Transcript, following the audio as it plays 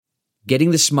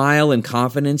Getting the smile and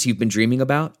confidence you've been dreaming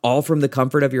about, all from the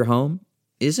comfort of your home,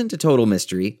 isn't a total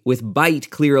mystery with Byte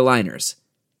clear aligners.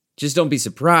 Just don't be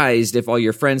surprised if all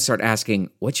your friends start asking,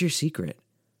 "What's your secret?"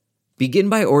 Begin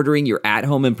by ordering your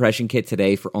at-home impression kit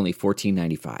today for only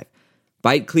 $14.95.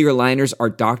 Byte clear aligners are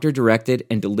doctor-directed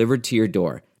and delivered to your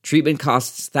door. Treatment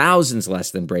costs thousands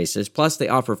less than braces, plus they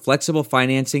offer flexible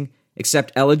financing,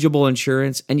 accept eligible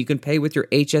insurance, and you can pay with your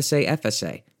HSA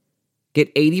FSA. Get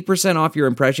 80% off your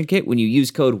impression kit when you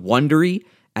use code WONDERY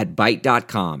at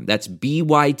Byte.com. That's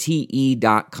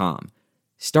BYTE.com.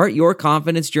 Start your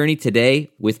confidence journey today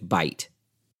with Byte.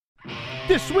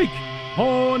 This week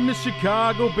on the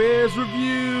Chicago Bears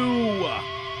Review,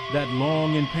 that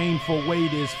long and painful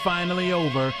wait is finally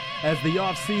over as the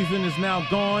offseason is now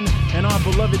gone and our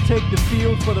beloved take the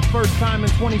field for the first time in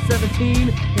 2017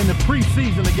 in the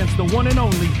preseason against the one and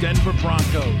only Denver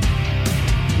Broncos.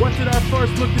 What did our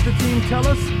first look at the team tell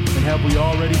us, and have we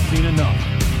already seen enough?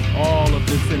 All of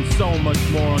this and so much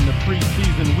more on the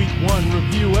preseason Week 1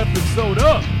 review episode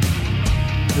of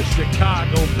the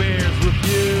Chicago Bears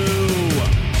Review.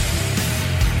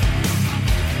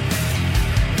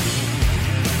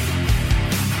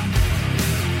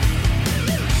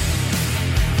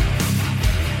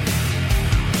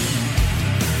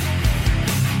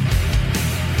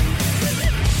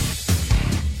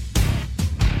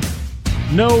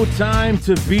 No time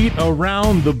to beat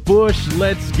around the bush.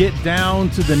 Let's get down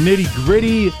to the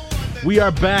nitty-gritty. We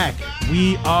are back.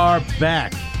 We are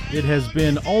back. It has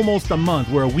been almost a month.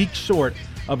 We're a week short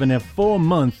of a full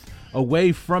month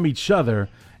away from each other,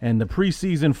 and the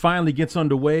preseason finally gets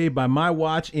underway by my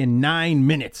watch in 9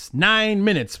 minutes. 9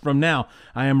 minutes from now.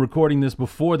 I am recording this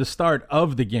before the start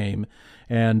of the game,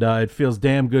 and it feels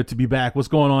damn good to be back. What's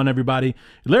going on, everybody?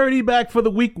 Larry D back for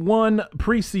the Week 1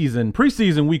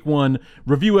 preseason Week 1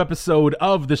 review episode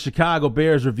of the Chicago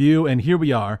Bears Review, and here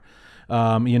we are.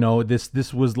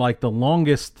 This was like the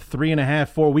longest 3.5,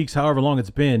 4 weeks, however long it's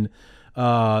been,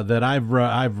 that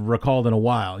I've recalled in a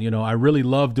while. I really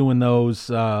love doing those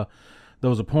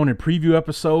opponent preview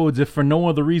episodes, if for no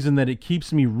other reason that it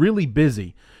keeps me really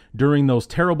busy during those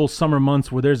terrible summer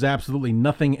months where there's absolutely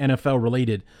nothing NFL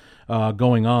related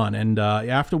going on. And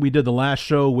after we did the last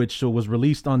show, which was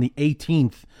released on the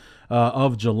 18th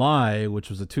of July, which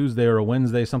was a Tuesday or a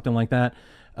Wednesday, something like that,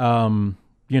 we only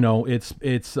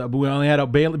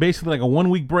had basically like a 1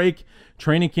 week break.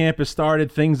 Training camp has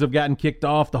started. Things have gotten kicked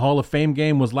off. The Hall of Fame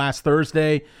game was last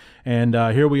Thursday, and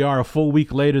here we are a full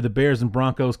week later. The Bears and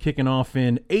Broncos kicking off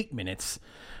in 8 minutes,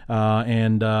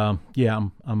 I'm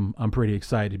pretty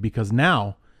excited because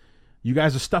now you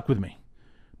guys are stuck with me.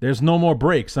 There's no more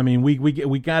breaks. I mean, we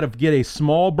got to get a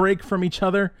small break from each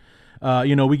other.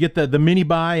 We get the mini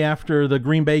bye after the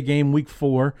Green Bay game Week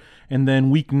 4, and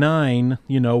then Week 9.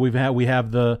 We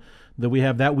have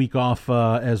that week off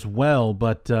as well.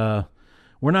 But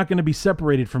we're not going to be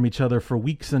separated from each other for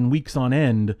weeks and weeks on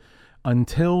end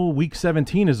until Week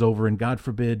 17 is over, and God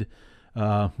forbid,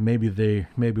 maybe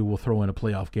we'll throw in a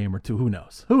playoff game or two. Who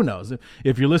knows? Who knows?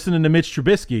 If you're listening to Mitch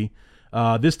Trubisky,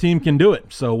 this team can do it.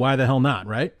 So why the hell not,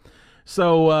 right?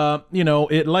 So,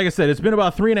 like I said, it's been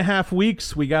about 3.5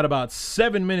 weeks. We got about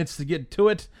 7 minutes to get to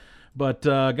it, but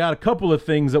got a couple of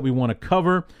things that we want to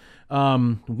cover.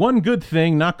 One good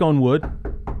thing, knock on wood,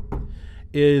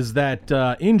 is that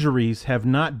injuries have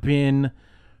not been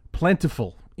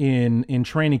plentiful in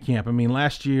training camp. I mean,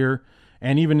 last year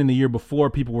and even in the year before,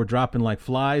 people were dropping like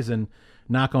flies, and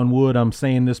knock on wood, I'm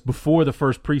saying this before the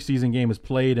first preseason game is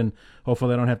played, and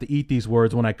hopefully I don't have to eat these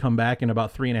words when I come back in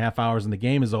about 3.5 hours and the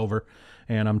game is over,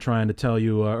 and I'm trying to tell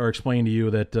you or explain to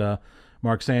you that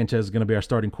Mark Sanchez is going to be our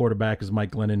starting quarterback as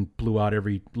Mike Glennon blew out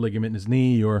every ligament in his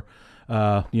knee, or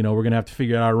we're going to have to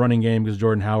figure out our running game because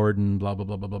Jordan Howard and blah, blah,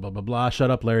 blah, blah, blah, blah, blah, blah.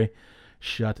 Shut up, Larry.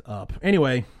 Shut up.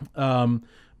 Anyway,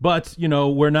 but,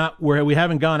 we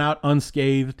haven't gone out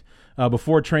unscathed.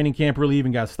 Before training camp really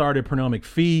even got started, Pernell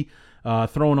McPhee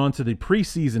thrown onto the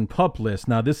preseason PUP list.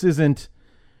 Now, this isn't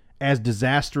as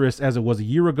disastrous as it was a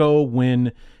year ago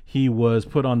when he was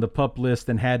put on the PUP list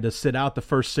and had to sit out the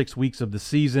first 6 weeks of the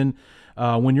season.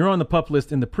 When you're on the PUP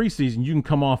list in the preseason, you can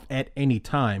come off at any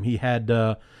time. He had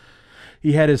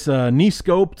his knee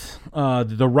scoped,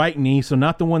 the right knee, so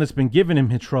not the one that's been giving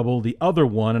him trouble, the other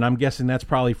one, and I'm guessing that's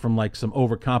probably from like some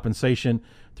overcompensation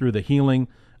through the healing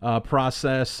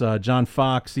process. John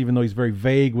Fox, even though he's very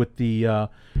vague with the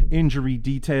injury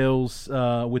details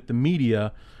with the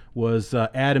media, was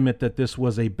adamant that this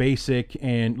was a basic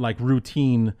and like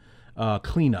routine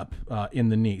cleanup in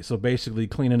the knee. So basically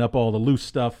cleaning up all the loose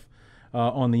stuff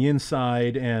on the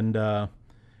inside and,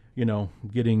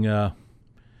 getting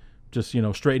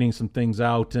straightening some things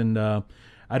out. And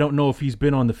I don't know if he's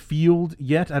been on the field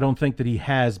yet. I don't think that he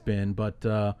has been, but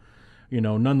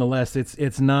nonetheless,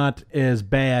 it's not as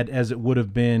bad as it would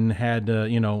have been had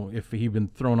if he'd been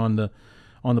thrown on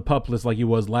the PUP list like he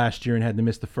was last year and had to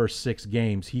miss the first 6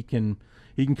 games. He can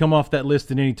come off that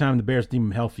list at any time the Bears deem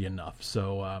him healthy enough.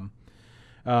 So,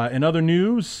 in other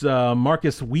news,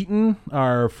 Marcus Wheaton,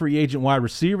 our free agent wide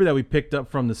receiver that we picked up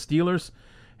from the Steelers,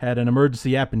 had an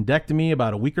emergency appendectomy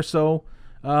about a week or so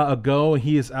ago.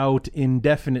 He is out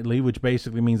indefinitely, which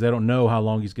basically means they don't know how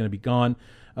long he's going to be gone.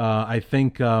 I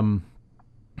think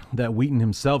that Wheaton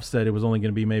himself said it was only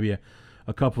going to be maybe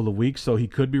a couple of weeks, so he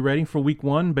could be ready for week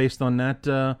 1 based on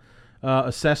that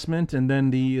assessment. And then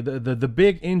the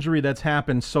big injury that's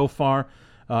happened so far,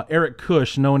 Eric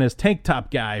Kush, known as Tank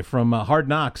Top Guy from Hard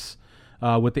Knocks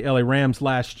with the LA Rams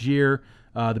last year.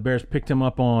 The Bears picked him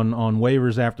up on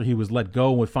waivers after he was let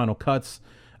go with final cuts.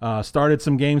 Started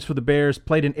some games for the Bears,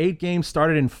 played in 8 games,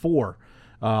 started in 4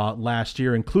 last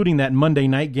year, including that Monday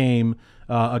night game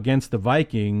against the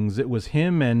Vikings. It was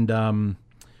him and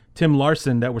Tim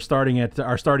Larson that were starting at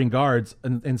our starting guards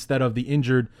instead of the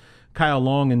injured Kyle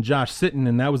Long and Josh Sitton,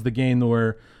 and that was the game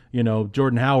where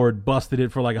Jordan Howard busted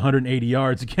it for like 180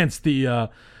 yards against the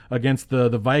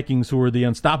Vikings, who were the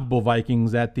unstoppable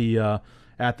Vikings at the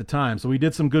time. So he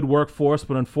did some good work for us,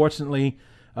 but unfortunately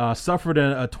suffered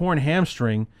a torn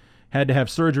hamstring, had to have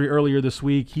surgery earlier this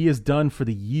week. He is done for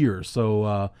the year.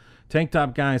 So Tank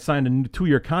Top Guy signed a new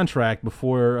 2-year contract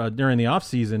during the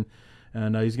offseason,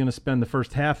 and he's going to spend the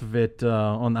first half of it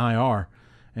on IR.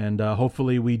 And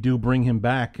hopefully we do bring him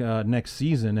back next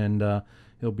season, and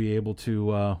he'll be able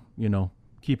to,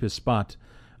 keep his spot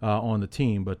on the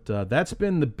team. But that's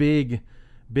been the big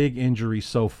injury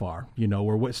so far.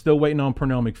 We're still waiting on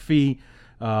Pernell McPhee.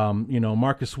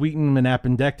 Marcus Wheaton, an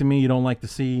appendectomy. You don't like to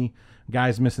see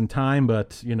guys missing time,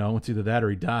 but, it's either that or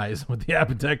he dies with the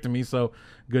appendectomy. So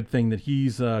good thing that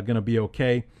he's going to be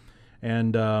okay.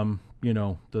 And,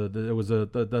 it was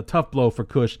a tough blow for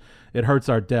Kush. It hurts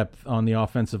our depth on the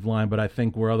offensive line, but I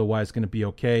think we're otherwise going to be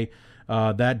okay.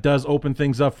 That does open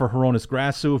things up for Hronis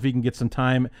Grasu if he can get some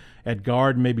time at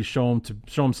guard, maybe show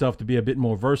himself to be a bit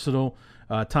more versatile.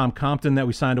 Tom Compton, that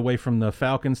we signed away from the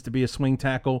Falcons to be a swing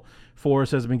tackle for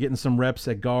us, has been getting some reps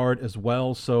at guard as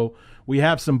well. So we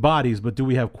have some bodies, but do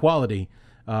we have quality?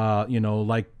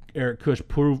 Like Eric Kush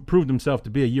proved himself to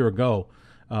be a year ago.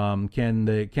 Can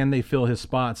they fill his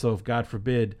spot? So if, God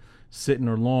forbid, Sitton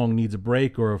or Long needs a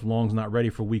break, or if Long's not ready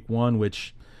for week 1,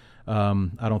 which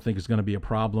I don't think is going to be a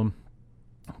problem,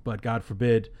 but God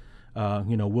forbid,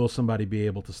 will somebody be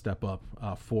able to step up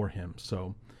for him?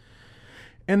 So,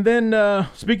 and then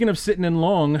speaking of Sitton and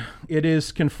Long, it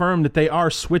is confirmed that they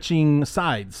are switching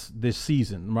sides this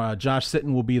season. Josh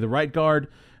Sitton will be the right guard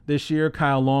this year.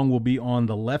 Kyle Long will be on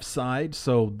the left side.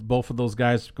 So both of those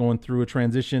guys are going through a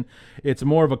transition. It's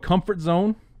more of a comfort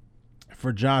zone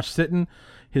for Josh Sitton.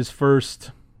 His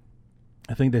first,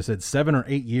 I think they said 7 or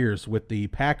 8 years with the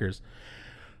Packers,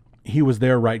 he was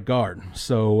their right guard.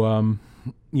 So,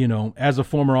 as a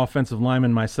former offensive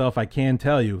lineman myself, I can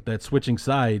tell you that switching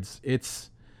sides,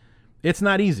 it's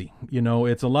not easy.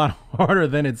 It's a lot harder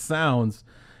than it sounds.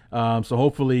 So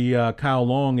hopefully Kyle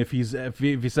Long, if he's at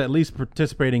least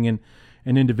participating in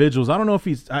individuals, I don't know if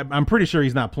I'm pretty sure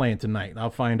he's not playing tonight. I'll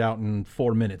find out in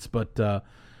 4 minutes, but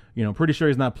pretty sure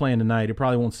he's not playing tonight. You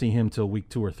probably won't see him till week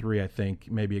 2 or 3, I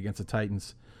think, maybe against the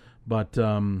Titans. But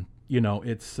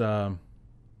it's.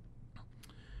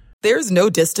 There's no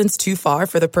distance too far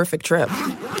for the perfect trip.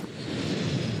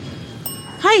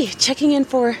 Hi, checking in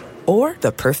for. Or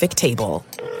the perfect table.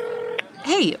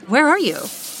 Hey, where are you?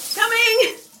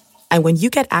 Coming! And when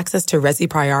you get access to Resi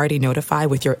Priority Notify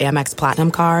with your Amex Platinum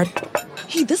card.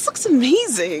 Hey, this looks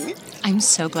amazing. I'm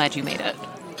so glad you made it.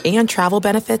 And travel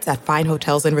benefits at fine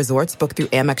hotels and resorts booked through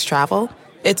Amex Travel.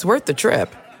 It's worth the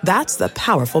trip. That's the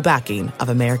powerful backing of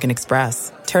American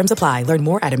Express. Terms apply. Learn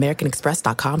more at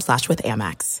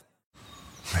americanexpress.com/withAmex.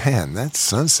 Man, that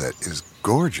sunset is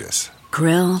gorgeous.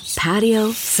 Grill,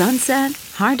 patio, sunset.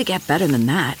 Hard to get better than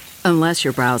that. Unless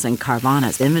you're browsing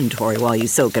Carvana's inventory while you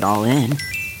soak it all in.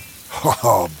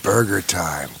 Oh, burger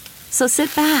time. So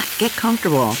sit back, get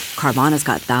comfortable. Carvana's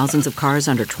got thousands of cars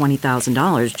under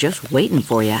 $20,000 just waiting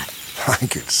for you. I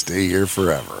could stay here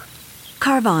forever.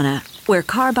 Carvana, where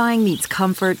car buying meets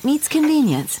comfort meets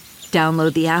convenience.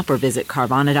 Download the app or visit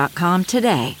Carvana.com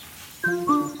today.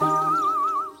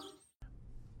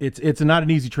 It's not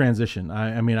an easy transition.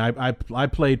 I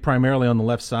played primarily on the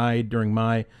left side during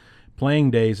my playing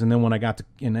days, and then when I got to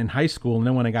in high school, and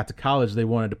then when I got to college, they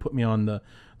wanted to put me on the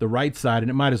right side,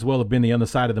 and it might as well have been the other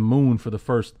side of the moon for the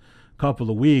first couple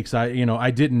of weeks.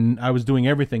 I was doing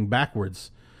everything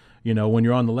backwards, When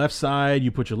you're on the left side,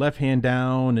 you put your left hand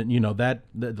down, and that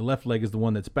the left leg is the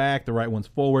one that's back, the right one's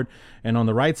forward, and on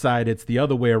the right side it's the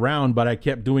other way around. But I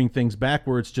kept doing things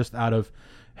backwards just out of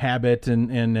habit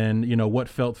and what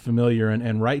felt familiar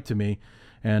and right to me.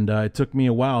 And it took me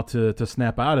a while to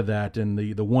snap out of that in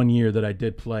the 1 year that I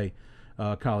did play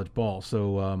college ball.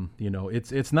 So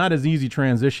it's not as easy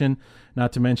transition,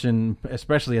 not to mention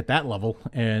especially at that level,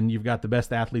 and you've got the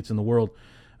best athletes in the world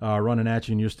running at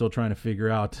you, and you're still trying to figure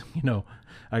out,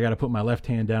 I got to put my left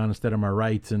hand down instead of my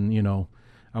right. And,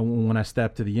 when I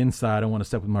step to the inside, I want to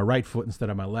step with my right foot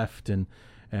instead of my left, and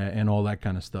all that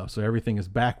kind of stuff. So everything is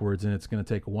backwards, and it's going to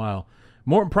take a while.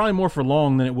 Probably more for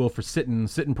long than it will for sitting.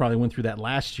 Sitting probably went through that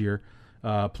last year,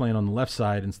 playing on the left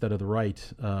side instead of the right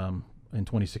in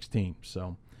 2016.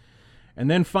 So,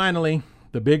 and then finally,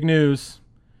 the big news,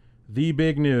 Jay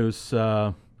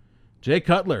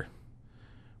Cutler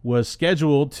was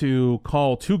scheduled to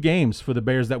call 2 games for the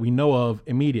Bears that we know of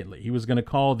immediately. He was going to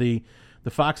call the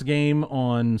Fox game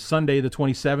on Sunday the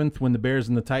 27th when the Bears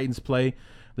and the Titans play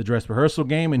the dress rehearsal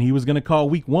game, and he was going to call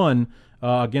week 1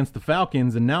 against the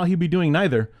Falcons, and now he'll be doing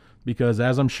neither because,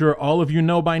 as I'm sure all of you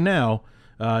know by now,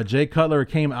 Jay Cutler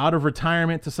came out of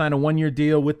retirement to sign a 1-year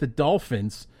deal with the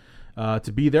Dolphins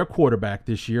to be their quarterback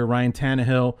this year. Ryan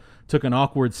Tannehill took an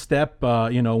awkward step,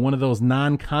 one of those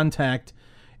non-contact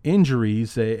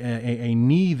injuries, a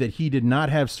knee that he did not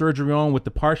have surgery on with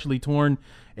the partially torn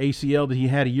ACL that he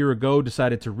had a year ago,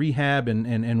 decided to rehab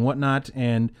and whatnot,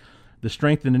 and the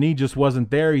strength in the knee just wasn't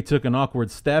there. He took an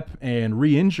awkward step and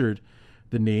re-injured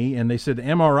the knee, and they said the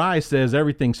MRI says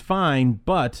everything's fine,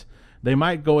 but they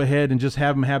might go ahead and just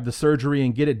have him have the surgery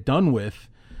and get it done with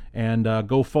and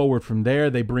go forward from there.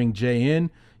 They bring Jay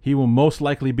in. He will most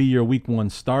likely be your week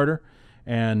 1 starter.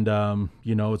 And,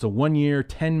 it's a 1-year,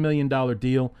 $10 million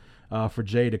deal for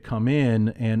Jay to come in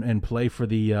and play for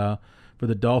the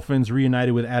Dolphins,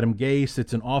 reunited with Adam Gase.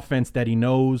 It's an offense that he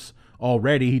knows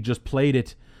already. He just played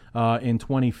it in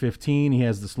 2015. He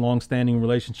has this long-standing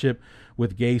relationship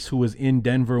with Gase, who was in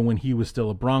Denver when he was still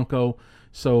a Bronco.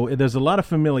 So there's a lot of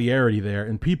familiarity there,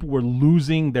 and people were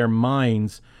losing their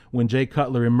minds when Jay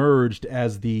Cutler emerged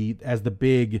as the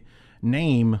big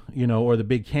name, or the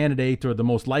big candidate or the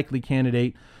most likely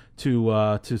candidate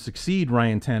to succeed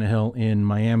Ryan Tannehill in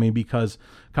Miami, because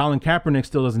Colin Kaepernick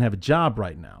still doesn't have a job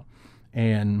right now.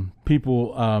 And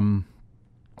people,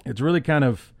 it's really kind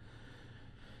of,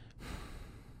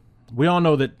 we all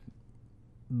know that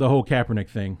the whole Kaepernick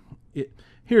thing,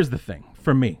 here's the thing,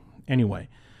 for me anyway,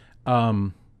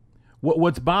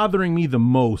 what's bothering me the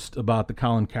most about the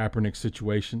Colin Kaepernick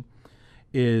situation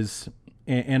is,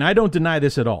 and I don't deny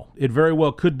this at all, it very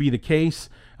well could be the case.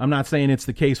 I'm not saying it's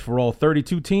the case for all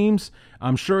 32 teams.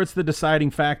 I'm sure it's the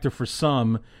deciding factor for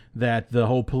some, that the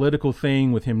whole political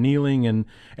thing with him kneeling and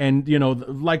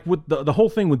like with the whole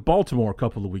thing with Baltimore a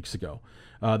couple of weeks ago.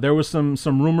 There was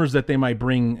some rumors that they might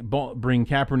bring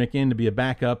Kaepernick in to be a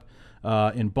backup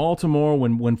in Baltimore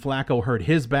when Flacco hurt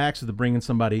his back, so they're bringing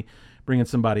somebody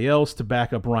else to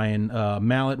back up Ryan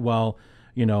Mallett. While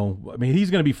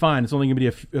he's going to be fine. It's only going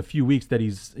to be a few weeks that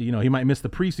he's he might miss the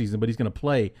preseason, but he's going to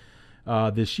play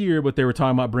this year. But they were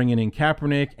talking about bringing in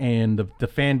Kaepernick, and the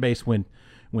fan base went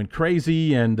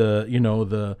crazy, and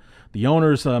the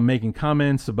owners making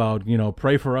comments about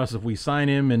pray for us if we sign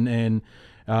him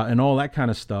and all that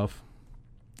kind of stuff.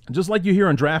 Just like you hear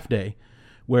on draft day,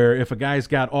 where if a guy's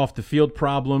got off the field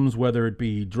problems, whether it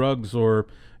be drugs or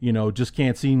just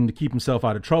can't seem to keep himself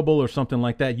out of trouble or something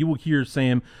like that, you will hear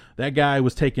saying that guy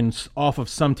was taken off of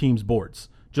some teams' boards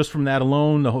just from that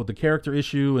alone, the character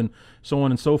issue and so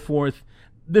on and so forth.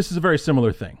 This is a very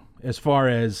similar thing as far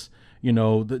as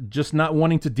just not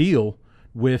wanting to deal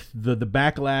with the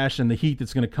backlash and the heat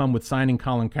that's going to come with signing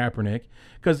Colin Kaepernick,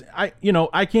 because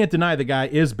I can't deny the guy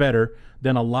is better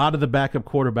than a lot of the backup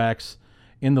quarterbacks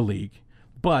in the league.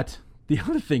 But the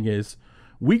other thing is,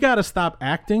 we got to stop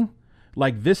acting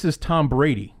like this is Tom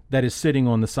Brady that is sitting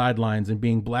on the sidelines and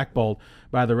being blackballed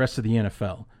by the rest of the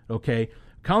NFL. Okay,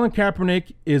 Colin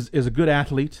Kaepernick is a good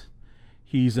athlete.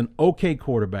 He's an okay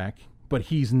quarterback, but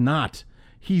he's not.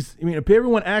 If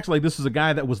everyone acts like this is a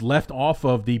guy that was left off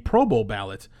of the Pro Bowl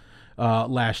ballot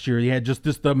last year, he had just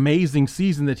this amazing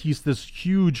season that he's this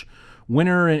huge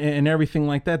winner and everything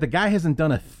like that. The guy hasn't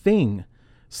done a thing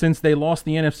since they lost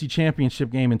the NFC Championship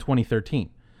game in 2013.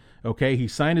 Okay, he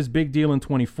signed his big deal in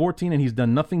 2014, and he's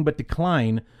done nothing but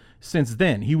decline since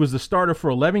then. He was the starter for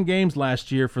 11 games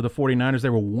last year for the 49ers. They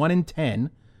were 1-10.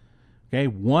 Okay,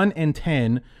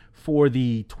 1-10 for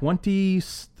the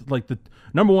 20s, like the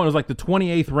number one was like the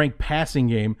 28th ranked passing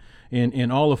game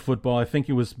in all of football. I think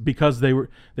it was because they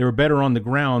were better on the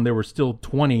ground. They were still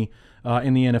 20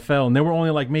 in the NFL, and there were only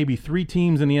like maybe 3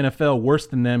 teams in the NFL worse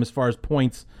than them as far as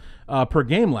points per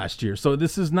game last year. So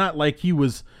this is not like he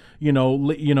was,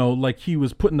 like he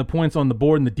was putting the points on the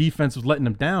board and the defense was letting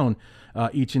him down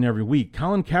each and every week.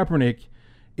 Colin Kaepernick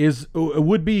is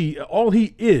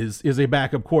a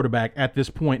backup quarterback at this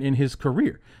point in his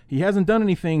career. He hasn't done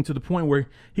anything to the point where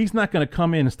he's not going to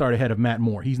come in and start ahead of Matt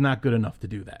Moore. He's not good enough to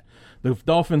do that. The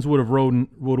Dolphins would have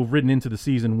ridden into the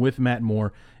season with Matt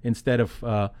Moore instead of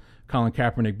Colin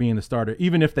Kaepernick being the starter.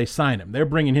 Even if they sign him, they're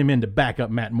bringing him in to back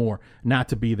up Matt Moore, not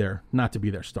to be their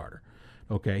starter.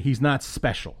 Okay, he's not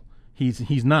special.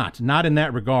 He's not in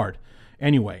that regard.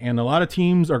 Anyway, and a lot of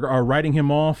teams are writing him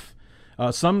off.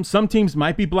 Some teams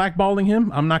might be blackballing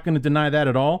him. I'm not going to deny that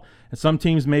at all. And some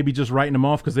teams may be just writing him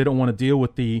off because they don't want to deal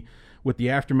with the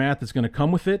aftermath that's going to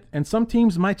come with it. And some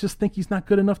teams might just think he's not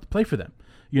good enough to play for them.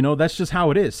 That's just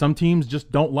how it is. Some teams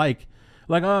just don't like,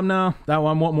 oh, no, I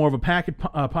want more of a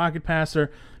pocket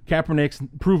passer. Kaepernick's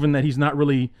proven that he's not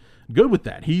really good with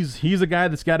that. He's a guy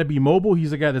that's got to be mobile.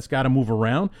 He's a guy that's got to move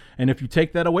around. And if you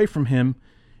take that away from him,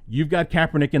 you've got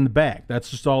Kaepernick in the bag. That's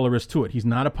just all there is to it. He's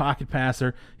not a pocket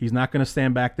passer. He's not going to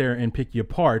stand back there and pick you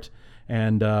apart.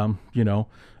 And a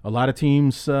lot of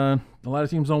teams don't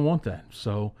want that.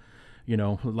 So,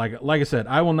 like I said,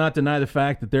 I will not deny the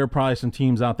fact that there are probably some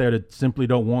teams out there that simply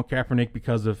don't want Kaepernick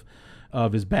because of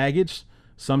his baggage.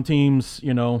 Some teams,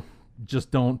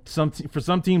 just don't. For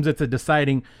some teams, it's a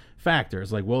deciding factor.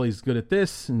 It's like, well, he's good at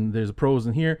this, and there's a pros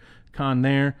in here, con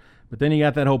there. But then you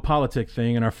got that whole politic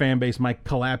thing, and our fan base might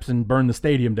collapse and burn the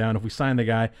stadium down if we sign the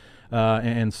guy,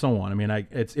 and so on. I mean,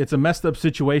 it's a messed up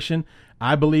situation.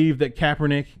 I believe that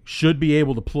Kaepernick should be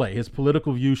able to play. His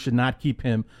political views should not keep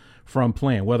him from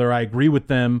playing. Whether I agree with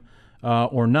them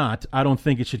or not, I don't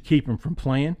think it should keep him from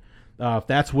playing. If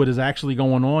that's what is actually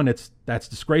going on, that's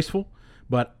disgraceful.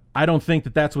 But I don't think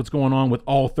that that's what's going on with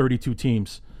all 32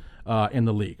 teams in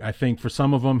the league. I think for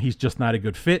some of them, he's just not a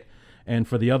good fit. And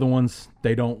for the other ones,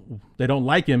 they don't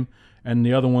like him, and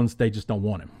the other ones, they just don't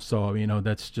want him. So,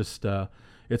 that's just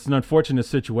it's an unfortunate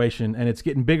situation, and it's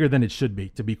getting bigger than it should be,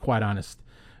 to be quite honest.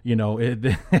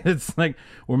 It's like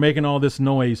we're making all this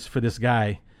noise for this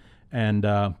guy, and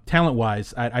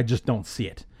talent-wise, I just don't see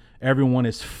it. Everyone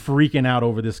is freaking out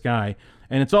over this guy,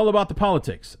 and it's all about the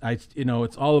politics.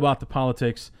 It's all about the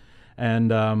politics,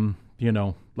 and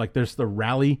like there's the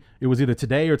rally. It was either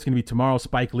today or it's going to be tomorrow.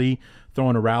 Spike Lee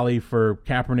throwing a rally for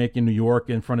Kaepernick in New York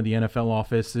in front of the NFL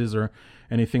offices or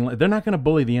anything. They're not going to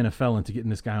bully the NFL into getting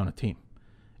this guy on a team.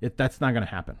 That's not going to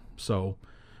happen. So,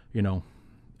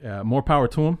 more power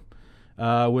to him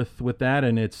with that.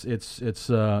 And it's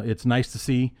nice to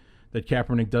see that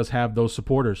Kaepernick does have those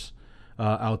supporters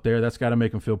out there. That's got to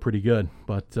make him feel pretty good.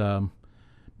 But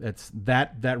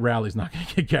that rally's not going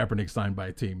to get Kaepernick signed by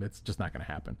a team. It's just not going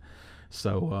to happen.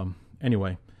 So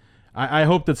anyway, I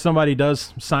hope that somebody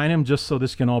does sign him just so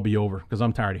this can all be over, because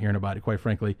I'm tired of hearing about it, quite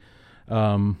frankly.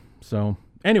 So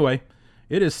anyway,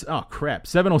 it is,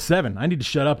 7:07. I need to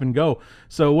shut up and go.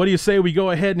 So what do you say we go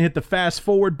ahead and hit the fast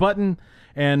forward button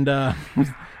and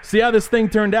see how this thing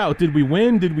turned out? Did we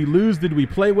win? Did we lose? Did we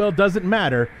play well? Doesn't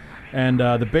matter. And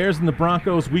the Bears and the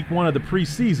Broncos, week 1 of the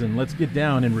preseason. Let's get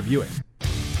down and review it.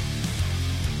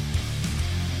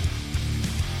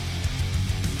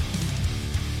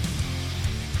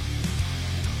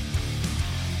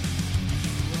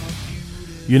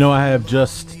 I have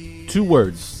just 2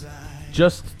 words,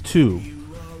 just 2,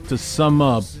 to sum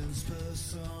up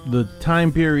the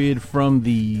time period from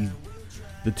the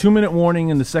 2-minute warning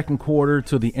in the second quarter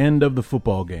to the end of the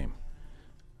football game.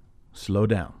 Slow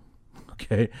down,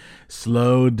 okay?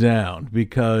 Slow down,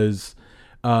 because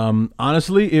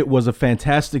honestly, it was a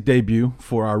fantastic debut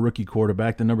for our rookie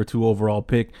quarterback, the number 2 overall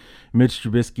pick, Mitch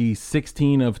Trubisky.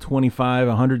 16 of 25,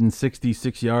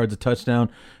 166 yards, a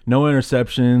touchdown, no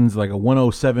interceptions, like a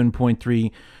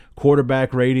 107.3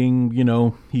 quarterback rating.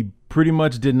 He pretty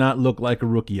much did not look like a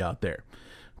rookie out there.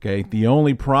 Okay, the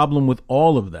only problem with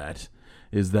all of that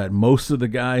is that most of the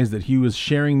guys that he was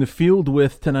sharing the field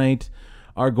with tonight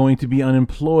are going to be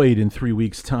unemployed in 3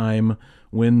 weeks' time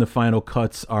when the final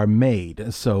cuts are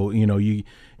made. So you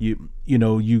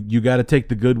got to take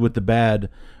the good with the bad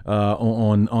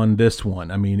on this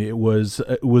one. I mean, it was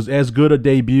as good a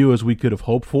debut as we could have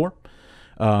hoped for.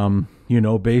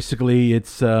 Basically,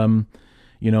 it's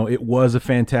it was a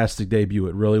fantastic debut.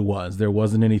 It really was. There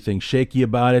wasn't anything shaky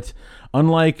about it.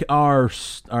 Unlike our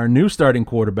new starting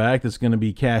quarterback that's going to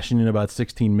be cashing in about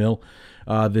 $16 million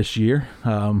this year.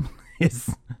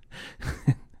 His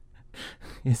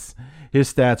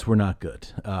stats were not good.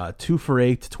 2 for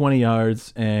 8, 20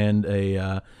 yards, and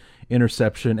a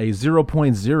interception, a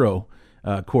 0.0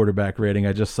 quarterback rating.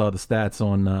 I just saw the stats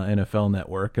on NFL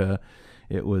Network.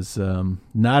 It was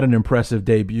not an impressive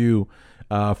debut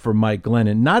for Mike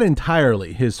Glennon. Not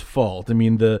entirely his fault. I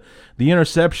mean, the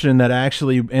interception that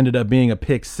actually ended up being a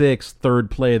pick six, third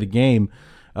play of the game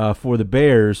for the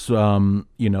Bears,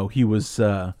 he was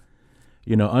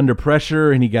under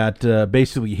pressure, and he got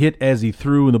basically hit as he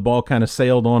threw, and the ball kind of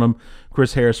sailed on him.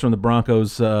 Chris Harris from the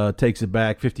Broncos takes it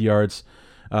back 50 yards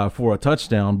for a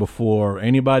touchdown before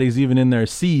anybody's even in their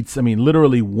seats. I mean,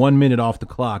 literally 1 minute off the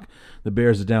clock, the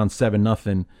Bears are down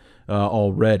 7-0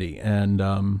 already. And,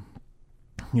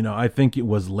 I think it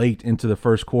was late into the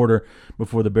first quarter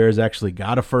before the Bears actually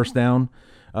got a first down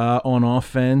on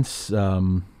offense.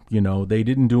 They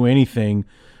didn't do anything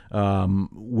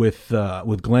with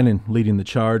Glennon leading the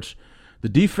charge. The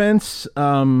defense,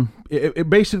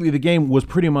 basically the game was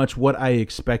pretty much what I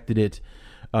expected it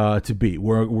to be.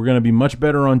 We're going to be much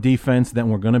better on defense than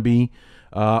we're going to be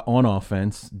on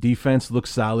offense. Defense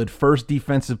looks solid. First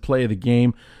defensive play of the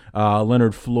game,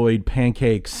 Leonard Floyd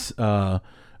pancakes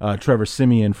Trevor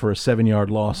Siemian for a 7-yard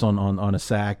loss on a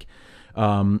sack.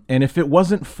 And if it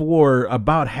wasn't for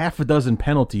about half a dozen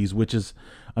penalties, which is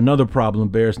another problem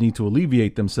Bears need to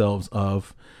alleviate themselves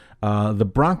of, the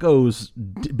Broncos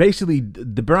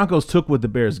took what the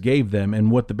Bears gave them,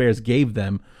 and what the Bears gave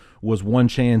them was one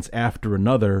chance after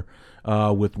another,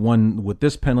 with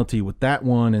this penalty, with that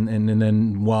one, and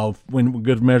then when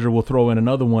good measure we'll throw in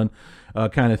another one,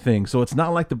 kind of thing. So it's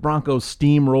not like the Broncos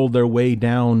steamrolled their way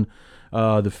down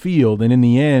the field, and in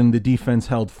the end, the defense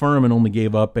held firm and only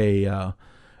gave up a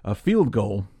field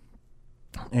goal.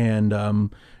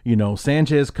 And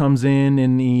Sanchez comes in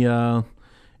the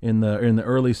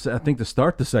early, I think to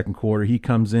start the second quarter. He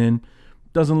comes in,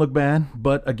 doesn't look bad,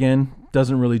 but again,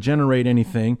 doesn't really generate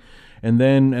anything. And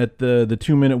then at the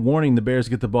 2-minute warning, the Bears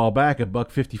get the ball back at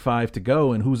 $1:55 to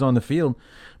go, and who's on the field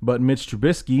but Mitch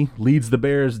Trubisky leads the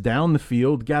Bears down the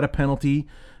field, got a penalty,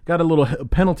 got a little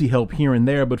penalty help here and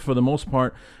there, but for the most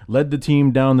part, led the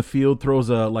team down the field, throws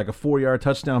a 4-yard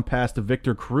touchdown pass to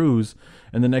Victor Cruz,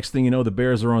 and the next thing you know, the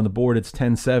Bears are on the board. It's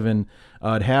 10-7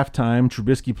 at halftime.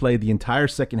 Trubisky played the entire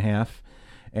second half,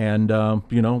 and,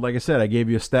 like I said, I gave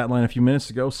you a stat line a few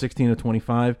minutes ago, 16 of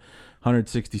 25,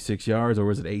 166 yards, or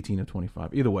was it 18 of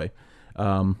 25? Either way,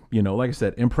 like I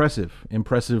said, impressive,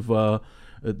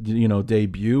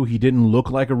 debut. He didn't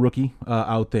look like a rookie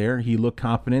out there. He looked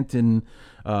competent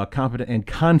and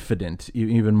confident,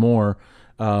 even more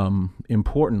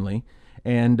importantly.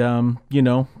 And,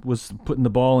 was putting the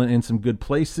ball in some good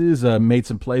places, made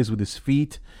some plays with his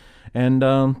feet. And,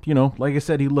 like I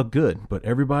said, he looked good. But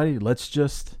everybody, let's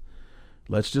just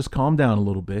calm down a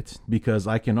little bit, because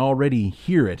I can already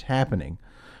hear it happening.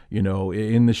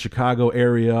 In the Chicago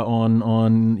area on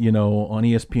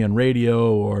ESPN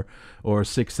radio or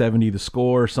 670 The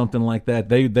Score or something like that.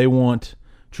 They want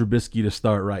Trubisky to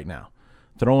start right now.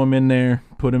 Throw him in there,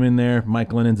 put him in there.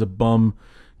 Mike Glennon's a bum.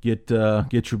 Get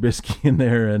Trubisky in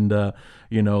there, and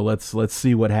let's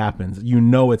see what happens.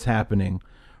 It's happening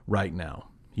right now.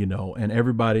 And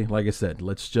everybody, like I said,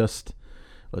 let's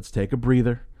take a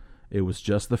breather. It was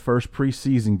just the first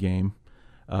preseason game.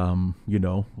 Let's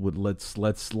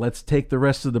take the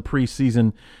rest of the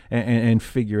preseason and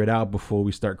figure it out before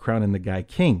we start crowning the guy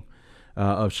king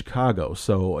of Chicago.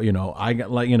 So, I got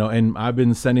and I've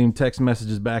been sending text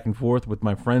messages back and forth with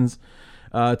my friends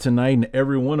tonight, and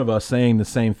every one of us saying the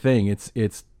same thing.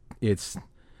 It's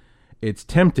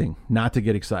tempting not to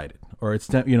get excited, or it's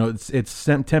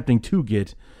tempting to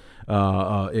get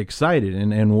excited.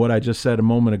 And what I just said a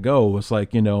moment ago was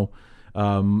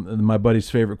my buddy's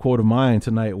favorite quote of mine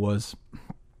tonight was,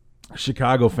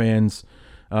 Chicago fans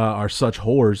are such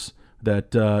whores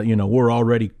that, we're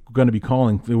already going to be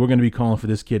calling for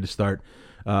this kid to start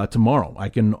tomorrow. I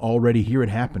can already hear it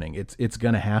happening. It's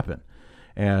going to happen.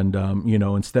 And,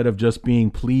 instead of just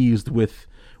being pleased with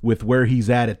where he's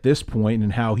at this point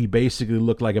and how he basically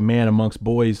looked like a man amongst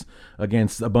boys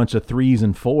against a bunch of 3s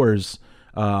and 4s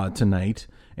tonight.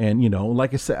 And,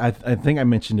 like I said, I think I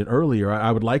mentioned it earlier,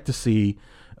 I would like to see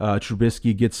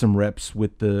Trubisky get some reps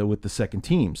with the second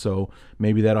team. So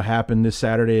maybe that'll happen this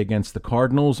Saturday against the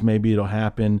Cardinals. Maybe it'll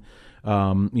happen,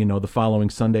 the following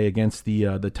Sunday against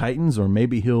the Titans, or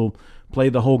maybe he'll play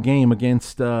the whole game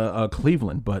against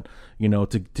Cleveland. But,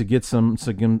 to get some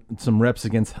reps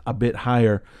against a bit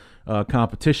higher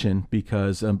competition,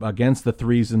 because against the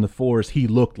 3s and the 4s, he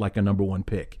looked like a number 1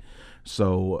 pick.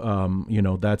 So,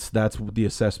 that's the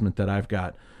assessment that I've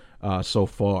got so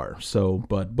far. So,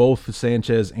 but both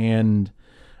Sanchez and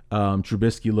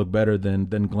Trubisky look better than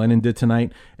Glennon did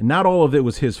tonight. And not all of it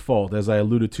was his fault, as I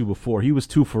alluded to before. He was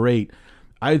 2 for 8.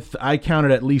 I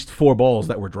counted at least 4 balls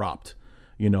that were dropped.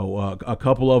 A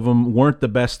couple of them weren't the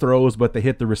best throws, but they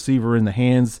hit the receiver in the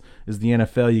hands. Is the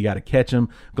NFL, you got to catch them.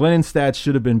 Glennon's stats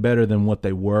should have been better than what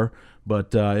they were,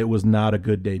 but it was not a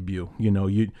good debut.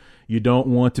 You don't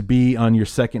want to be on your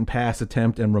second pass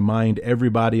attempt and remind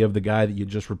everybody of the guy that you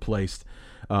just replaced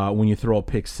when you throw a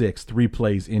pick six 3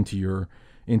 plays into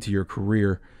your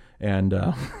career. And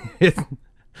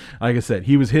like I said,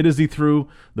 he was hit as he threw.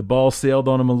 The ball sailed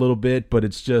on him a little bit, but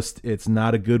it's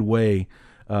not a good way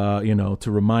to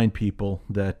remind people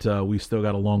that we still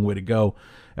got a long way to go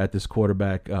at this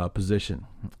quarterback position.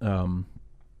 Jordan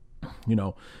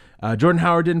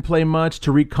Howard didn't play much.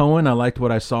 Tariq Cohen, I liked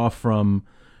what I saw from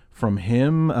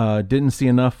him. Didn't see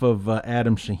enough of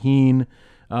Adam Shaheen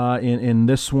in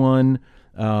this one.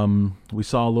 We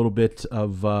saw a little bit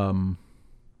of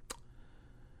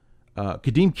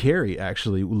Kadeem Carey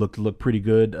actually looked pretty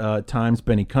good at times.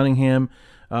 Benny Cunningham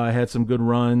had some good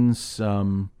runs.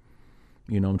 I'm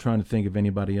trying to think if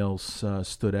anybody else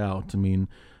stood out. I mean,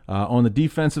 on the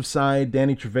defensive side,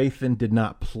 Danny Trevathan did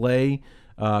not play.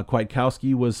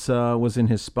 Kwiatkowski was in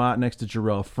his spot next to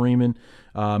Jarrell Freeman.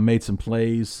 Made some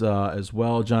plays as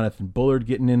well. Jonathan Bullard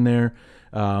getting in there.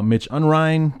 Mitch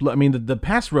Unrein. I mean, the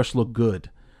pass rush looked good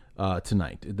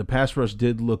tonight. The pass rush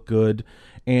did look good.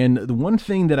 And the one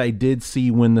thing that I did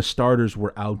see when the starters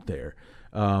were out there,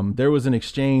 there was an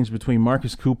exchange between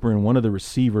Marcus Cooper and one of the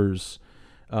receivers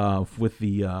for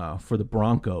the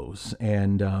Broncos,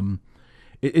 and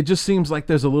it just seems like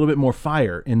there's a little bit more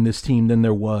fire in this team than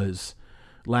there was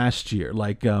last year.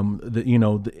 Like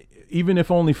even if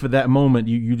only for that moment,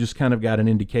 you just kind of got an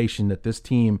indication that this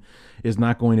team is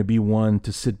not going to be one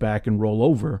to sit back and roll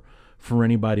over for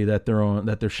anybody that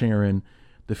they're sharing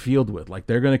the field with. Like,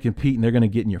 they're going to compete and they're going to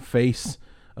get in your face.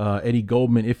 Eddie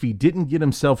Goldman, if he didn't get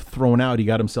himself thrown out, he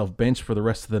got himself benched for the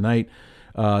rest of the night.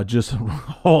 Just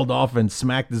hauled off and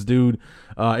smacked this dude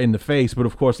in the face. But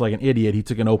of course, like an idiot, he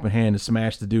took an open hand and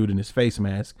smashed the dude in his face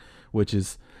mask, which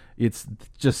it's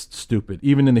just stupid.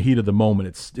 Even in the heat of the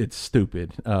moment, it's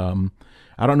stupid.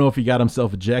 I don't know if he got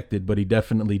himself ejected, but he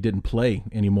definitely didn't play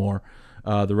anymore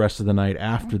the rest of the night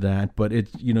after that. But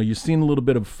you're seeing a little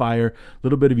bit of fire, a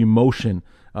little bit of emotion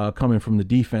coming from the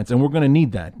defense, and we're going to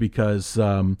need that because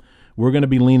we're going to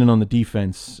be leaning on the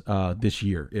defense this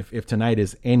year. If tonight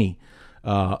is any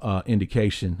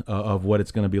indication of what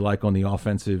it's going to be like on the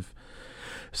offensive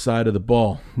side of the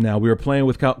ball. Now, we were playing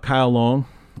with Kyle Long.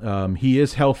 He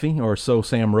is healthy, or so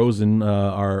Sam Rosen,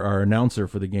 our announcer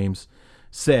for the games,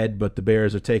 said, but the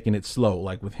Bears are taking it slow,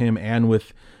 like with him and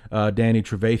with Danny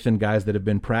Trevathan, guys that have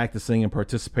been practicing and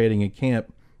participating in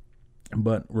camp,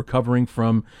 but recovering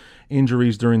from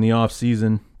injuries during the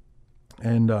offseason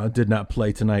and did not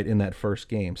play tonight in that first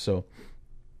game. So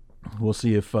we'll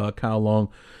see if Kyle Long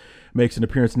makes an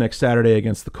appearance next Saturday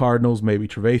against the Cardinals. Maybe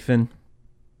Trevathan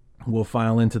will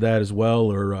file into that as well,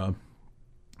 or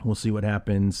we'll see what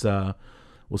happens.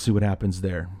 We'll see what happens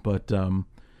there. But on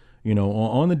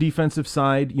the defensive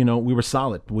side, we were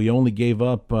solid. We only gave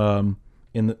up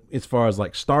as far as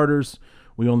like starters,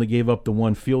 we only gave up the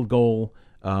 1 field goal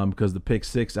because the pick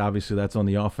six, obviously, that's on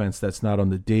the offense. That's not on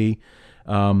the D.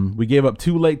 We gave up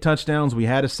 2 late touchdowns. We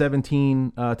had a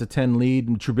 17-10 lead.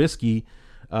 And Trubisky,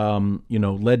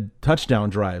 led touchdown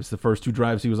drives. The first 2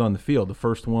 drives he was on the field.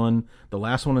 The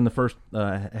last one in the first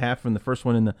half and the first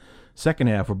one in the second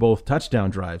half were both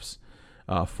touchdown drives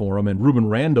for him. And Ruben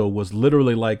Randall was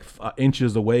literally like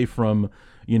inches away from,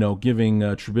 giving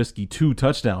Trubisky 2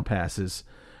 touchdown passes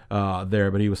there,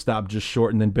 but he was stopped just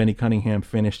short. And then Benny Cunningham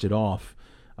finished it off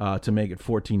to make it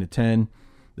 14-10.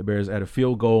 The Bears had a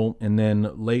field goal, and then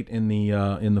late in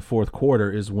the fourth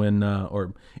quarter is when,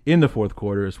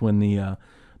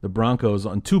 the Broncos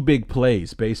on 2 big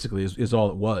plays basically is all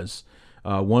it was.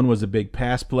 One was a big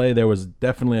pass play. There was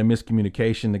definitely a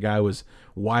miscommunication. The guy was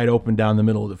wide open down the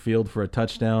middle of the field for a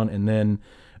touchdown, and then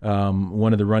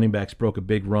one of the running backs broke a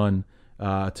big run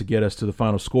to get us to the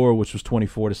final score, which was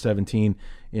 24-17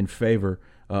 in favor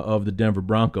of the Denver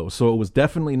Broncos. So it was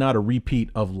definitely not a repeat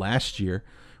of last year,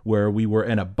 where we were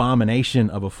an abomination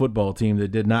of a football team that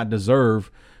did not deserve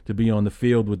to be on the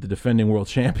field with the defending world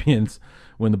champions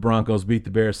when the Broncos beat the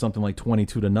Bears something like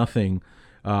 22-0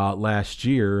 last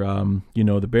year.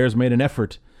 The Bears made an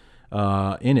effort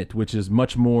in it, which is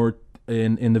much more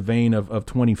in the vein of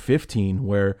 2015,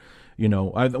 where we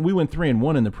went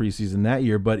 3-1 in the preseason that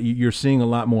year, but you're seeing a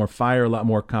lot more fire, a lot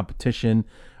more competition,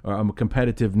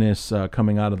 competitiveness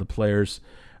coming out of the players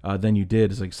than you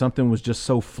did. It's like something was just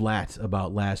so flat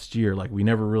about last year. Like, we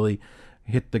never really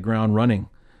hit the ground running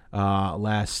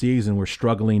last season. We're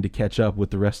struggling to catch up with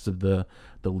the rest of the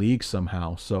league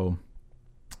somehow. So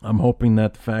I'm hoping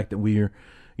that the fact that we're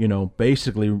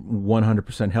basically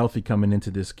 100% healthy coming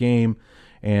into this game,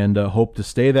 and hope to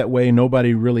stay that way.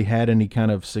 Nobody really had any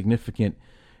kind of significant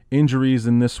injuries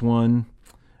in this one,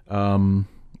 or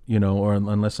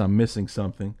unless I'm missing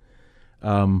something.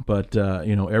 But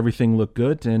everything looked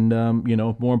good. And,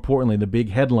 more importantly, the big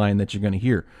headline that you're going to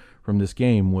hear from this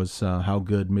game was how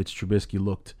good Mitch Trubisky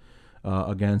looked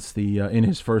against in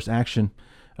his first action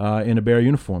in a Bear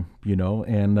uniform,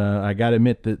 and I got to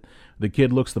admit that the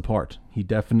kid looks the part. He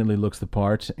definitely looks the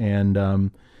part.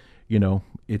 And,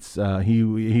 it's he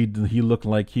looked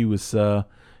like he was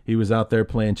out there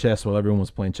playing chess while everyone was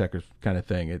playing checkers kind of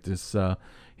thing. It just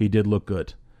he did look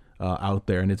good out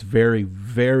there, and it's very,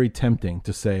 very tempting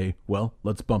to say, well,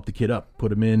 let's bump the kid up,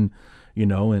 put him in,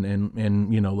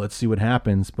 and let's see what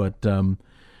happens. But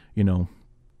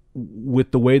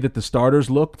with the way that the starters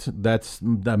looked, that's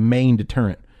the main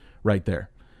deterrent right there.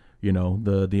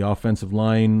 The offensive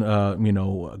line,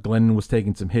 Glennon was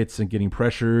taking some hits and getting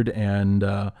pressured,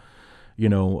 and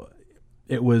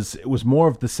it was more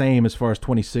of the same as far as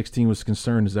 2016 was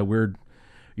concerned, is that we're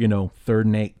 3rd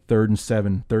and 8, 3rd and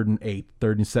 7, 3rd and 8,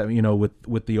 3rd and 7,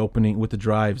 with the opening, with the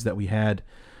drives that we had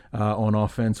on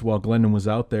offense while Glennon was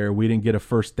out there. We didn't get a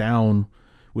first down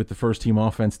with the first team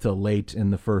offense till late in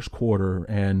the first quarter.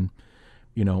 And,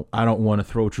 I don't want to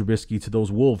throw Trubisky to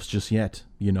those wolves just yet.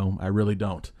 I really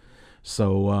don't.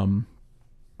 So,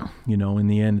 in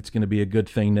the end, it's going to be a good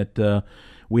thing that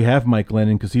we have Mike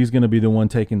Glennon, because he's going to be the one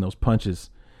taking those punches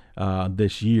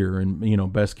this year.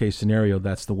 And, best case scenario,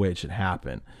 that's the way it should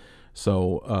happen.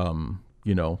 So,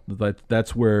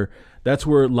 that's where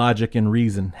logic and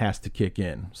reason has to kick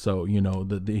in. So,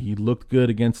 he looked good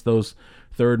against those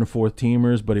 3rd and 4th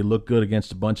teamers, but he looked good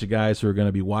against a bunch of guys who are going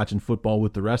to be watching football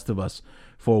with the rest of us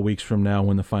 4 weeks from now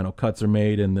when the final cuts are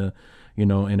made and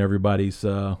and everybody's,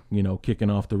 kicking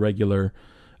off the regular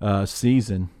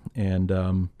season.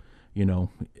 And,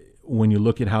 when you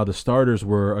look at how the starters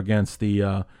were against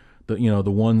the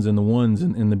ones and the ones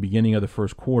in the beginning of the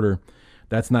first quarter,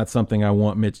 that's not something I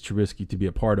want Mitch Trubisky to be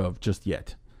a part of just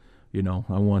yet. I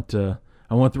want the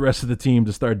rest of the team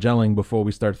to start gelling before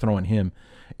we start throwing him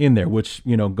in there, which,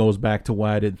 goes back to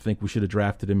why I didn't think we should have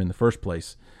drafted him in the first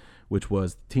place, which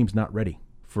was the team's not ready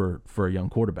for a young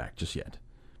quarterback just yet.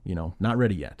 Not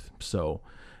ready yet. So,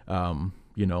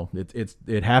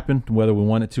 it happened whether we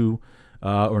wanted to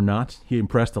or not. He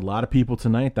impressed a lot of people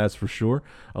tonight, that's for sure.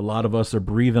 A lot of us are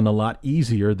breathing a lot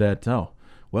easier that,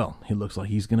 well, he looks like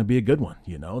he's going to be a good one.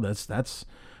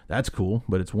 That's cool.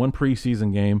 But it's one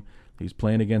preseason game. He's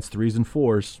playing against 3s and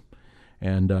 4s,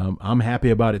 and I'm happy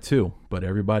about it too. But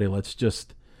everybody, let's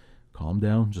just calm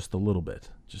down just a little bit.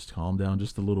 Just calm down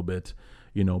just a little bit,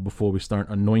 before we start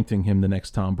anointing him the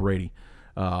next Tom Brady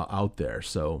out there.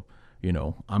 So,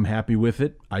 I'm happy with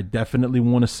it. I definitely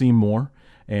want to see more,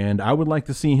 and I would like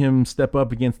to see him step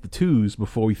up against the 2s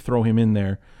before we throw him in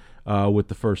there with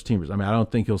the first teamers. I mean, I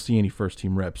don't think he'll see any first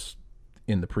team reps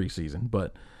in the preseason,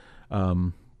 but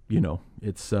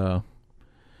it's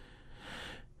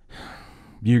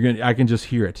I can just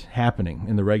hear it happening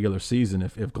in the regular season.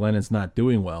 If Glennon's not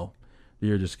doing well,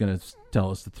 you're just going to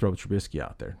tell us to throw Trubisky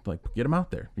out there. Like, get him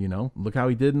out there, look how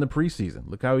he did in the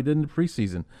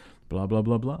preseason. Blah, blah,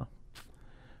 blah, blah.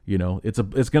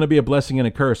 It's going to be a blessing and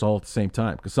a curse all at the same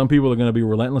time, because some people are going to be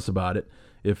relentless about it.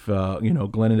 If,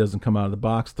 Glennon doesn't come out of the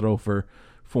box, throw for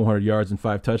 400 yards and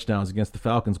 5 touchdowns against the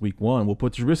Falcons week 1, we'll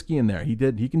put Trubisky in there. He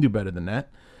can do better than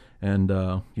that. And,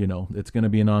 it's going to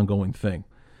be an ongoing thing.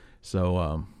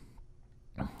 So,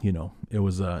 it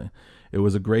was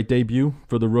a great debut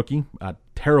for the rookie, a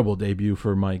terrible debut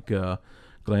for Mike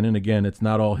Glennon. Again, it's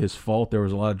not all his fault. There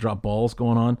was a lot of drop balls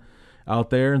going on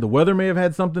out there. The weather may have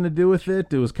had something to do with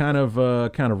it. It was kind of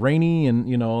rainy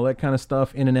and, all that kind of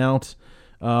stuff in and out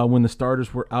when the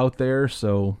starters were out there.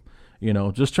 So,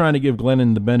 just trying to give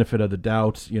Glennon the benefit of the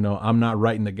doubt. I'm not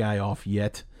writing the guy off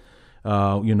yet.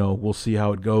 We'll see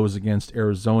how it goes against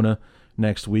Arizona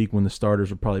next week when the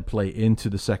starters will probably play into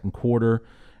the second quarter,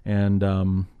 and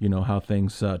how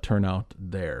things turn out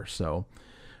there. So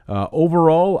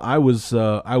overall, I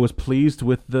was pleased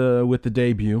with the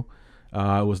debut.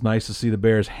 It was nice to see the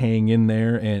Bears hang in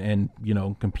there and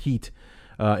compete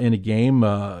in a game.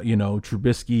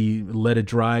 Trubisky led a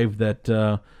drive that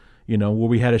where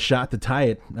we had a shot to tie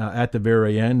it at the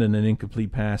very end, and an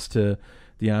incomplete pass to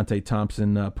Deontay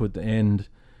Thompson put the end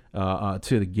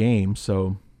to the game.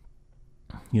 So,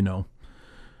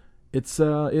 it's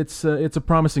a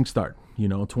promising start.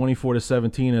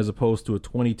 24-17 as opposed to a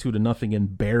 22-0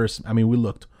 embarrassment. I mean, we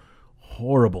looked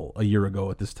horrible a year ago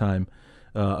at this time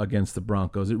against the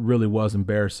Broncos. It really was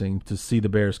embarrassing to see the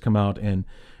Bears come out and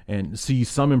and see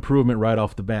some improvement right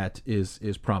off the bat is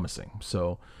promising.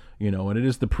 So, and it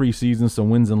is the preseason, so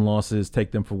wins and losses,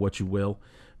 take them for what you will.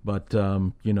 But,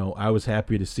 I was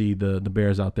happy to see the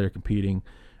Bears out there competing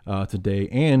today,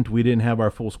 and we didn't have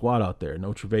our full squad out there.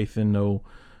 No Trevathan,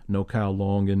 no Kyle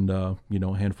Long, and, a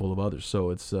handful of others. So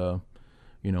it's,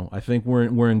 I think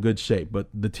we're in good shape. But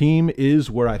the team is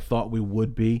where I thought we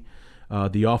would be.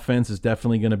 The offense is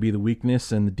definitely going to be the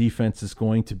weakness, and the defense is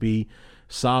going to be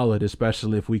solid,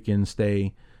 especially if we can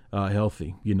stay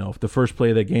healthy. If the first play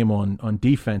of the game on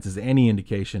defense is any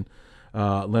indication,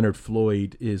 Leonard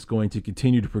Floyd is going to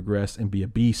continue to progress and be a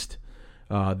beast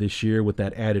this year with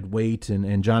that added weight.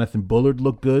 And Jonathan Bullard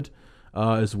looked good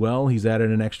as well. He's added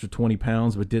an extra 20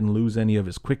 pounds but didn't lose any of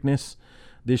his quickness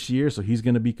this year, so he's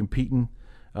going to be competing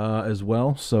as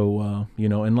well. So,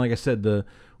 and like I said,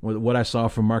 what I saw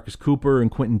from Marcus Cooper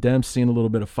and Quentin Demps, seeing a little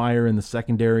bit of fire in the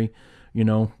secondary,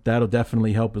 that'll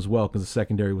definitely help as well, because the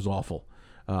secondary was awful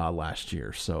last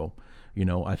year. So,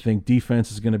 I think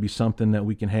defense is going to be something that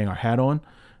we can hang our hat on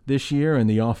this year, and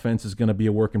the offense is going to be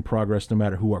a work in progress no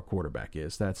matter who our quarterback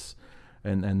is. That's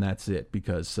it,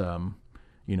 because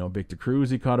Victor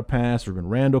Cruz, he caught a pass. Ruben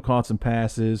Randall caught some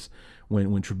passes.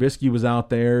 When Trubisky was out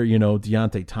there,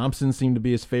 Deontay Thompson seemed to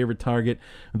be his favorite target.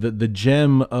 The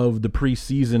gem of the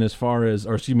preseason,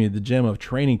 the gem of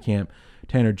training camp,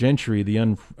 Tanner Gentry, the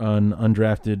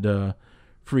undrafted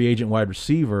free agent wide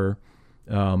receiver.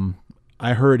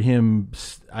 I heard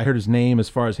his name as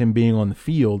far as him being on the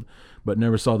field, but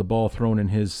never saw the ball thrown in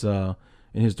his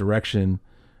direction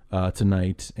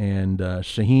tonight. And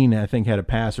Shaheen, I think, had a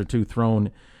pass or two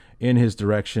thrown in his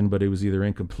direction, but it was either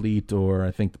incomplete or I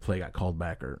think the play got called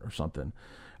back or something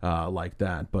like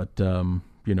that. But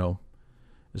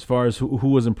as far as who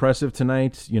was impressive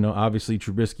tonight, obviously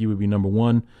Trubisky would be number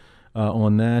one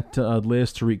on that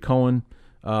list. Tariq Cohen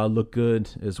looked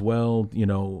good as well.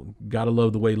 Gotta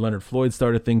love the way Leonard Floyd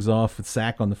started things off with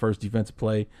sack on the first defensive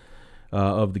play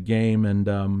of the game, and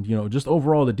just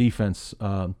overall the defense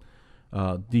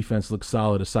looks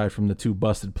solid aside from the two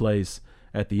busted plays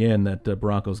at the end that the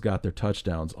Broncos got their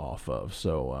touchdowns off of.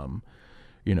 So,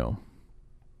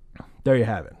 there you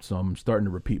have it. So I'm starting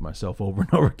to repeat myself over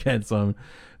and over again. So I'm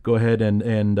go ahead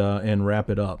and wrap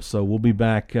it up. So we'll be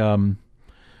back. Here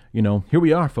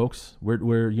we are, folks. We're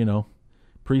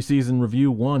preseason review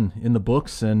 1 in the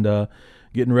books, and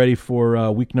getting ready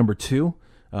for week number 2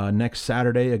 next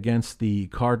Saturday against the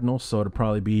Cardinals. So it'll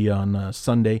probably be on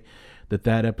Sunday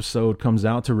that episode comes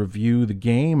out to review the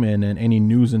game and any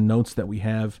news and notes that we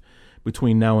have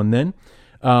between now and then.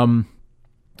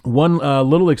 One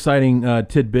little exciting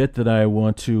tidbit that I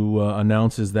want to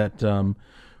announce is that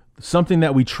something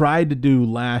that we tried to do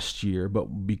last year,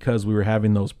 but because we were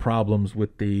having those problems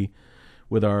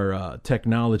with our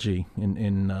technology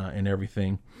and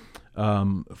everything,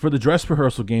 for the dress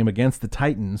rehearsal game against the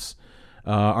Titans,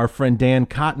 our friend Dan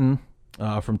Cotton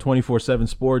from 24/7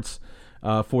 Sports,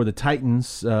 for the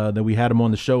Titans, that we had him on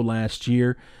the show last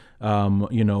year,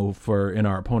 for in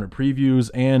our opponent previews,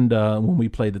 and when we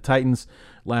played the Titans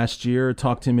last year,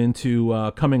 talked him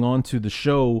into coming on to the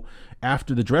show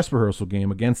after the dress rehearsal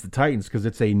game against the Titans, because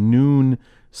it's a noon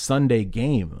Sunday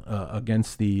game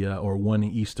against the or 1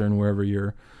 Eastern, wherever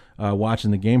you're watching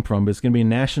the game from. But it's going to be a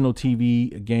national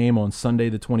TV game on Sunday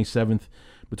the 27th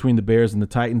between the Bears and the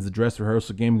Titans, the dress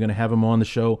rehearsal game. I'm going to have him on the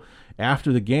show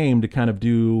after the game to kind of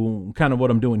do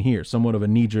what I'm doing here, somewhat of a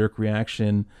knee-jerk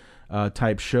reaction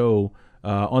type show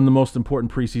on the most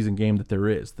important preseason game that there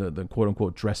is, the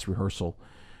quote-unquote dress rehearsal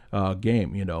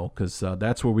game, because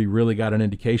that's where we really got an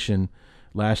indication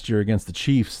last year against the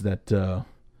Chiefs that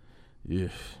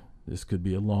this could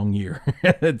be a long year.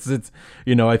 it's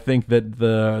I think that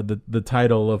the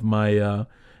title of my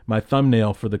my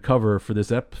thumbnail for the cover for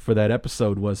that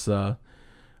episode was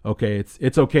okay,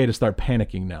 it's okay to start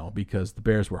panicking now, because the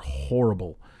Bears were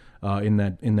horrible in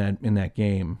that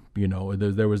game.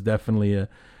 There was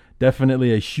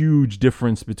definitely a huge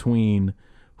difference between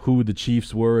who the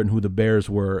Chiefs were and who the Bears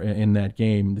were in that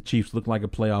game. The Chiefs looked like a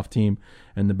playoff team,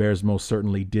 and the Bears most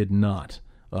certainly did not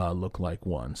look like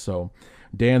one. So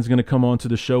Dan's going to come on to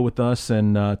the show with us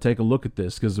and take a look at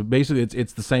this, because basically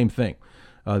it's the same thing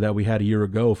that we had a year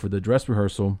ago for the dress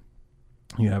rehearsal.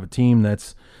 You have a team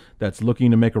that's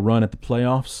looking to make a run at the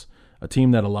playoffs, a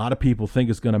team that a lot of people think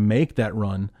is going to make that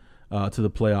run to the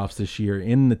playoffs this year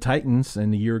in the Titans,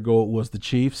 and a year ago it was the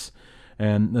Chiefs.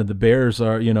 And the Bears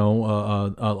are,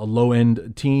 a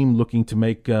low-end team looking to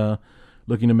make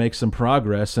some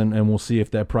progress, and we'll see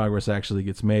if that progress actually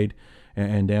gets made.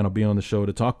 And Dan will be on the show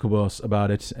to talk to us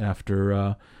about it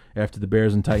after the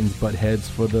Bears and Titans butt heads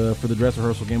for the dress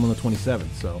rehearsal game on the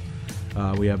 27th. So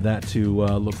We have that to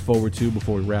look forward to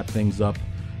before we wrap things up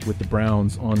with the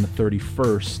Browns on the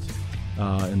 31st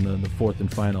in the fourth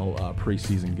and final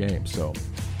preseason game. So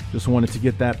just wanted to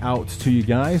get that out to you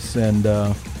guys. And,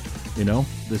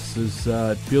 this is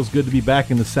it feels good to be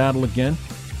back in the saddle again.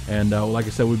 And like I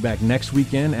said, we'll be back next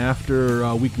weekend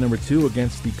after week number 2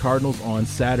 against the Cardinals on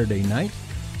Saturday night.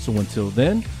 So until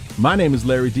then, my name is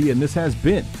Larry D, and this has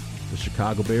been the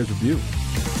Chicago Bears Review.